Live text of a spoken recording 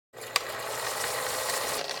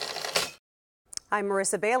I'm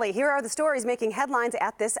Marissa Bailey. Here are the stories making headlines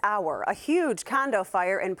at this hour. A huge condo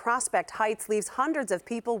fire in Prospect Heights leaves hundreds of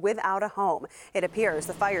people without a home. It appears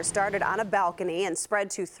the fire started on a balcony and spread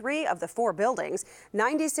to 3 of the 4 buildings.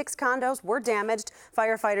 96 condos were damaged.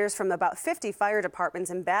 Firefighters from about 50 fire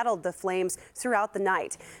departments embattled the flames throughout the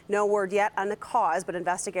night. No word yet on the cause, but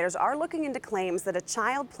investigators are looking into claims that a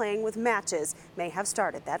child playing with matches may have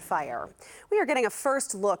started that fire. We are getting a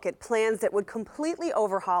first look at plans that would completely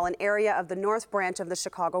overhaul an area of the North Branch of the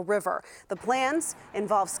Chicago River. The plans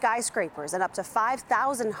involve skyscrapers and up to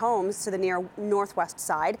 5,000 homes to the near northwest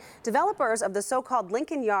side. Developers of the so-called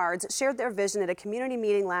Lincoln Yards shared their vision at a community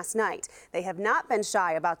meeting last night. They have not been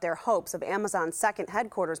shy about their hopes of Amazon's second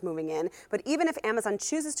headquarters moving in, but even if Amazon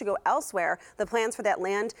chooses to go elsewhere, the plans for that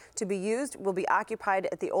land to be used will be occupied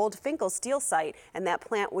at the old Finkel steel site, and that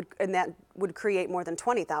would create more than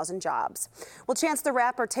 20,000 jobs. Well, Chance the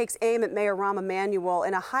Rapper takes aim at Mayor Rahm Emanuel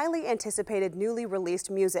in a highly anticipated newly released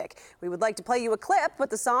music. We would like to play you a clip, but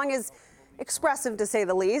the song is expressive to say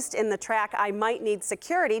the least. In the track I Might Need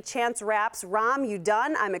Security, Chance raps, "Rahm, you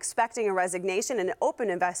done? I'm expecting a resignation and an open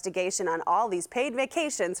investigation on all these paid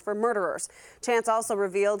vacations for murderers." Chance also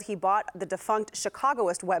revealed he bought the defunct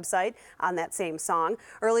Chicagoist website on that same song.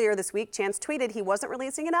 Earlier this week, Chance tweeted he wasn't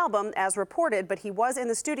releasing an album as reported, but he was in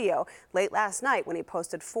the studio late last night when he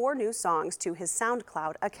posted 4 new songs to his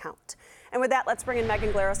SoundCloud account. And with that, let's bring in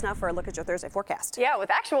Megan Glaros now for a look at your Thursday forecast. Yeah, with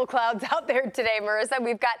actual clouds out there today, Marissa,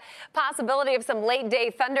 we've got possibility of some late day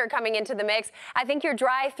thunder coming into the mix. I think you're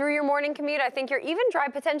dry through your morning commute. I think you're even dry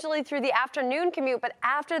potentially through the afternoon commute. But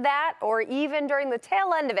after that, or even during the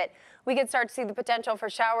tail end of it, we could start to see the potential for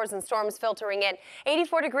showers and storms filtering in.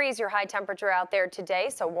 84 degrees, your high temperature out there today,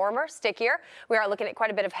 so warmer, stickier. We are looking at quite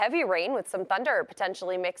a bit of heavy rain with some thunder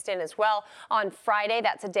potentially mixed in as well. On Friday,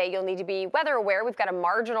 that's a day you'll need to be weather aware. We've got a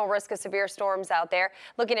marginal risk of severe storms out there.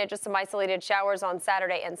 Looking at just some isolated showers on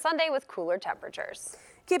Saturday and Sunday with cooler temperatures.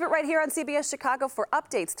 Keep it right here on CBS Chicago for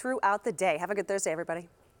updates throughout the day. Have a good Thursday, everybody.